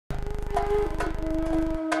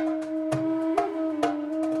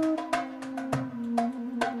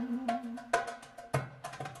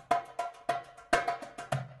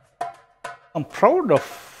I'm proud of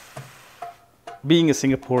being a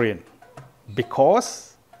Singaporean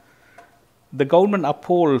because the government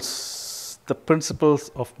upholds the principles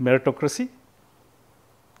of meritocracy.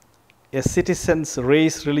 A citizen's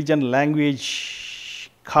race, religion,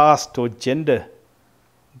 language, caste or gender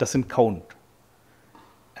doesn't count.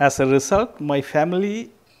 As a result, my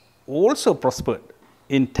family also prospered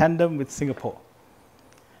in tandem with Singapore,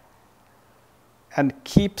 and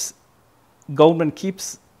government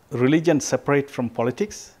keeps religion separate from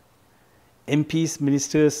politics. MPs,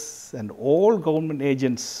 ministers and all government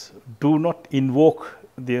agents do not invoke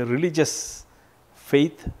their religious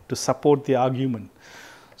faith to support the argument.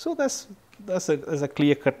 So that's a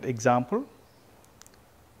clear-cut example.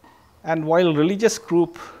 And while religious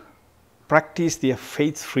groups practice their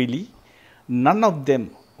faith freely, none of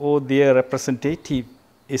them or their representative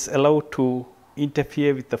is allowed to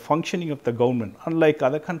interfere with the functioning of the government. Unlike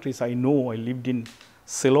other countries I know, I lived in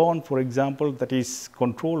Ceylon, for example, that is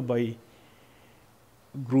controlled by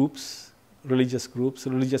groups, religious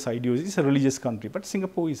ideologies. It's a religious country, but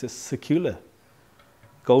Singapore is a secular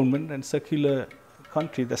government and secular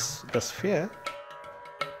country. That's fair.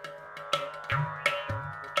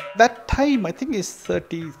 That time, I think it's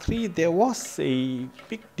 33, there was a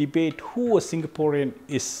big debate who a Singaporean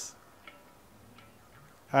is.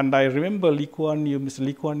 And I remember Mr.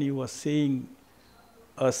 Lee Kuan Yew was saying,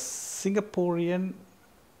 a Singaporean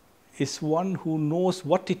is one who knows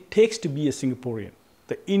what it takes to be a Singaporean,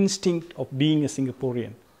 the instinct of being a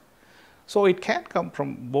Singaporean. So it can come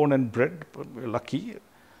from born and bred, lucky,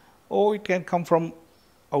 or it can come from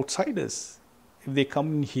outsiders. If they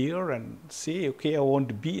come in here and say, okay, I want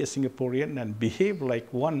to be a Singaporean and behave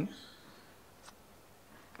like one,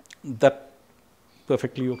 that's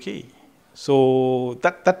perfectly okay. So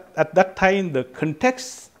at that time, the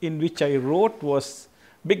context in which I wrote was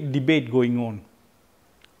big debate going on.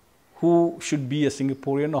 Who should be a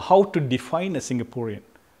Singaporean or how to define a Singaporean?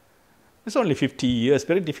 It's only 50 years,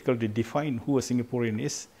 very difficult to define who a Singaporean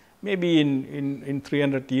is. Maybe in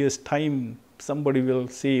 300 years' time, somebody will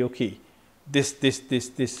say, okay, this,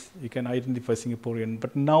 you can identify Singaporean.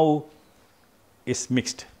 But now it's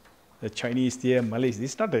mixed. The Chinese there, Malays.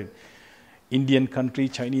 It's not an Indian country,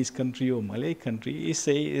 Chinese country or Malay country. It's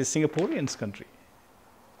a Singaporean's country,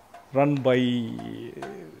 run by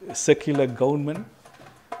a secular government,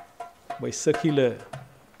 by secular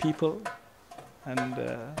people, and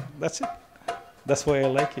that's it. That's why I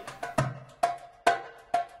like it.